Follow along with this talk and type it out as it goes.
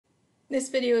This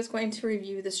video is going to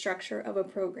review the structure of a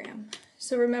program.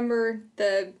 So remember,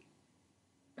 the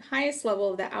highest level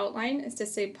of the outline is to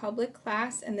say public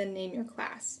class and then name your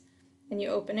class. And you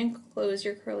open and close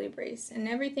your curly brace. And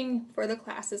everything for the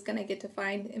class is going to get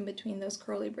defined in between those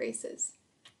curly braces.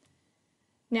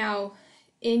 Now,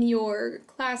 in your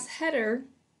class header,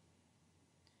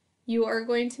 you are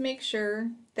going to make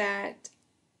sure that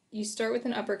you start with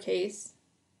an uppercase,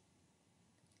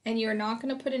 and you're not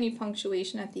going to put any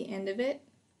punctuation at the end of it.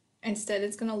 Instead,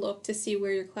 it's going to look to see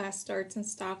where your class starts and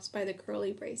stops by the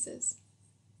curly braces.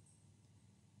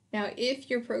 Now, if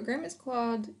your program is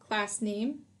called class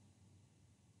name,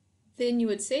 then you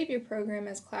would save your program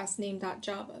as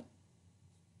classname.java.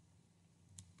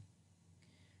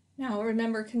 Now,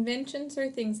 remember, conventions are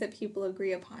things that people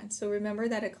agree upon. So remember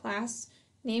that a class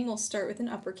name will start with an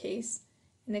uppercase.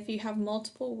 And if you have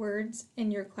multiple words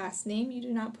in your class name, you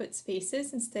do not put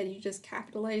spaces. Instead, you just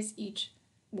capitalize each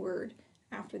word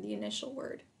after the initial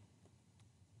word.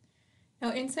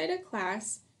 Now, inside a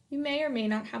class, you may or may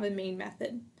not have a main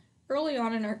method. Early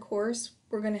on in our course,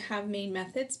 we're going to have main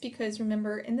methods because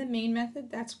remember, in the main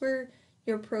method, that's where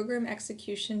your program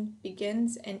execution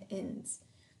begins and ends.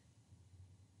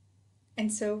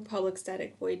 And so public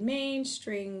static void main,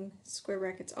 string, square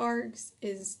brackets args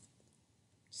is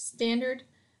standard.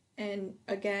 And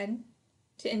again,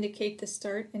 to indicate the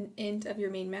start and end of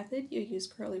your main method, you use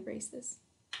curly braces.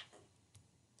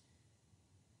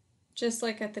 Just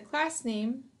like at the class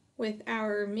name, with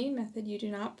our main method, you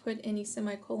do not put any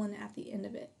semicolon at the end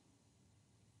of it.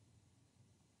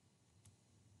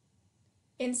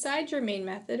 Inside your main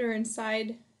method or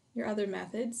inside your other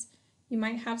methods, you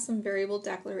might have some variable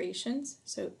declarations,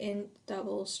 so int,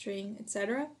 double, string,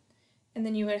 etc. And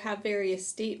then you would have various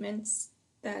statements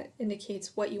that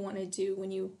indicates what you want to do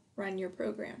when you run your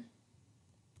program.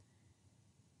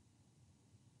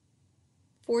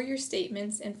 For your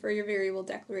statements and for your variable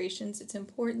declarations, it's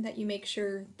important that you make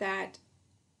sure that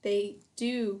they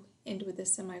do end with a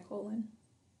semicolon.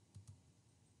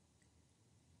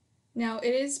 Now,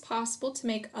 it is possible to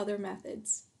make other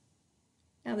methods.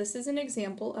 Now, this is an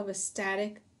example of a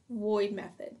static void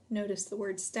method. Notice the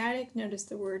word static, notice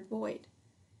the word void.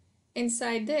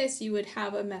 Inside this, you would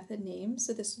have a method name,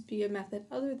 so this would be a method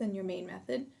other than your main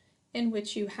method, in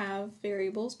which you have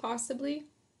variables possibly,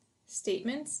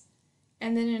 statements,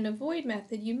 and then in a void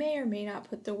method, you may or may not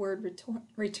put the word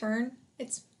return.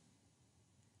 It's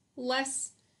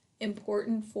less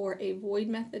important for a void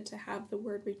method to have the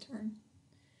word return.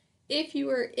 If you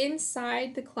were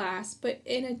inside the class, but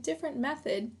in a different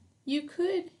method, you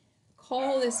could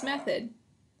call this method.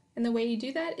 And the way you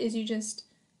do that is you just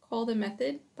call the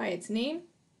method by its name,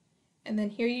 and then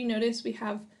here you notice we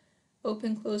have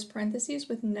open close parentheses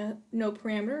with no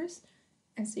parameters,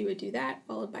 and so you would do that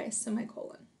followed by a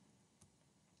semicolon.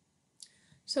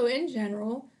 So in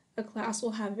general, a class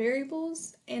will have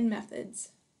variables and methods.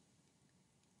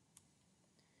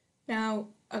 Now,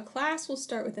 a class will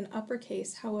start with an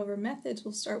uppercase, however methods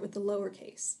will start with the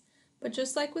lowercase. But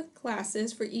just like with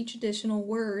classes, for each additional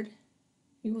word,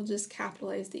 you will just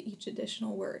capitalize each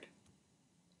additional word.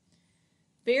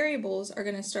 Variables are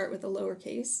going to start with a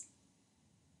lowercase.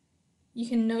 You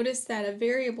can notice that a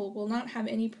variable will not have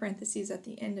any parentheses at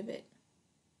the end of it,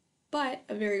 but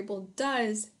a variable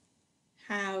does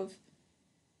have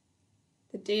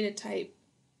the data type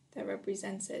that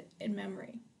represents it in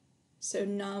memory. So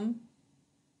num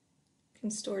can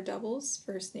store doubles,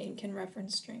 first name can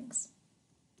reference strings.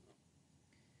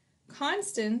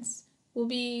 Constants will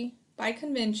be, by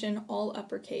convention, all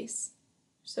uppercase.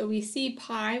 So we see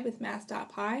pi with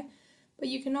math.pi, but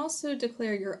you can also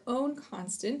declare your own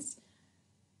constants.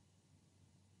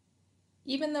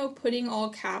 Even though putting all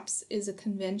caps is a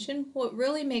convention, what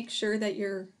really makes sure that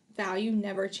your value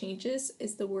never changes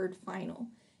is the word final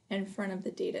in front of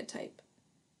the data type.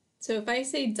 So if I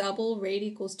say double rate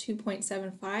equals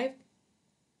 2.75,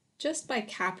 just by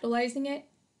capitalizing it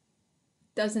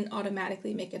doesn't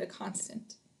automatically make it a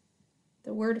constant.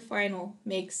 The word final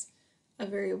makes a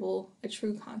variable a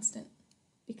true constant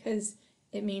because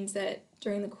it means that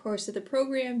during the course of the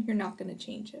program you're not going to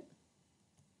change it.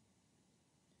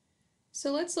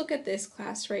 So let's look at this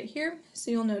class right here.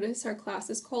 So you'll notice our class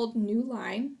is called new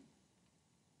line,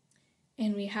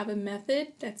 and we have a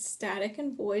method that's static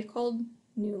and void called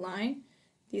new line.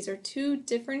 These are two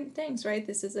different things, right?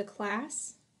 This is a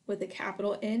class with a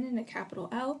capital N and a capital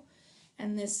L,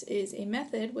 and this is a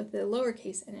method with a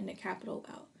lowercase n and a capital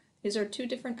L. These are two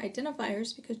different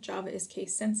identifiers because Java is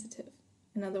case sensitive.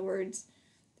 In other words,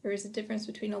 there is a difference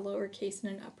between a lowercase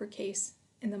and an uppercase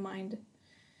in the mind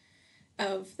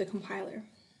of the compiler.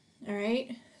 All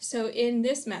right, So in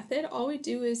this method, all we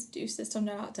do is do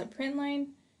system.out.println.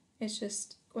 It's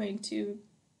just going to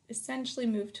essentially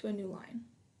move to a new line.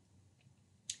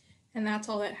 And that's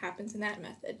all that happens in that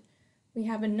method. We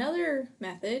have another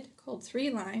method called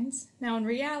 3lines. Now in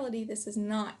reality, this is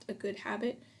not a good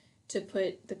habit to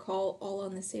put the call all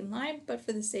on the same line, but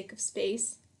for the sake of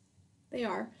space, they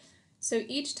are. So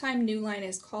each time new line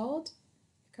is called,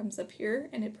 it comes up here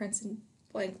and it prints a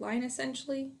blank line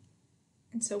essentially.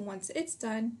 And so once it's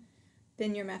done,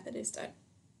 then your method is done.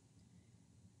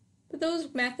 But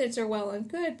those methods are well and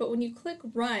good, but when you click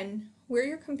run, where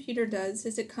your computer does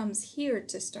is it comes here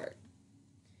to start.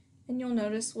 And you'll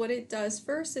notice what it does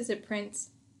first is it prints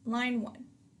line 1.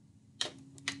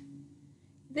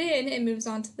 Then it moves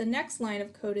on to the next line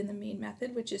of code in the main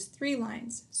method, which is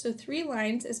 3lines. So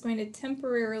 3lines is going to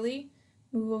temporarily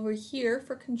move over here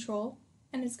for control,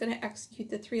 and it's going to execute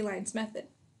the 3lines method.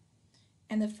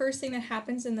 And the first thing that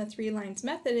happens in the 3lines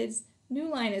method is new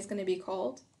line is going to be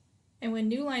called. And when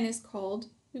new line is called,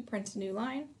 we print a new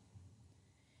line.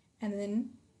 And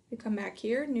then we come back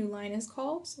here, new line is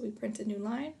called, so we print a new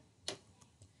line.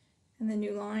 And the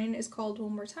new line is called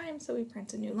one more time, so we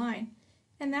print a new line.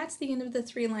 And that's the end of the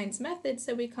 3lines method,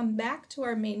 so we come back to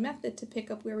our main method to pick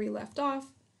up where we left off,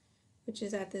 which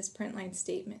is at this print line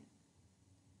statement.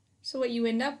 So what you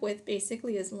end up with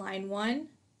basically is line 1,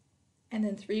 and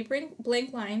then 3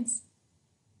 blank lines,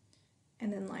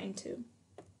 and then line 2.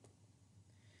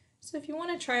 So if you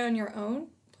want to try on your own,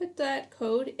 put that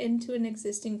code into an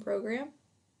existing program,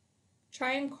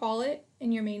 try and call it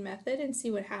in your main method and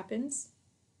see what happens.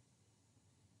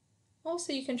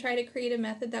 Also, you can try to create a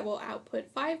method that will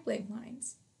output 5 blank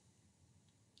lines.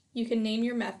 You can name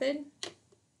your method,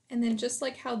 and then just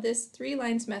like how this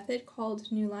 3lines method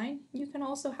called new line, you can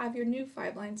also have your new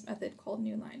 5lines method called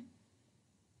new line.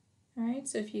 Alright,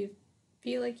 so if you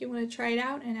feel like you want to try it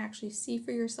out and actually see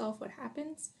for yourself what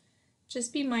happens,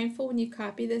 just be mindful when you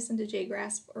copy this into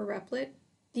JGrasp or Replit.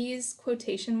 These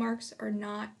quotation marks are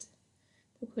not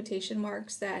the quotation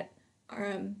marks that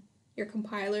your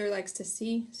compiler likes to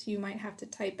see, so you might have to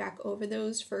type back over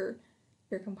those for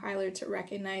your compiler to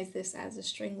recognize this as a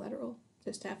string literal,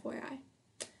 just FYI.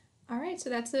 Alright, so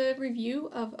that's a review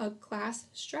of a class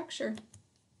structure.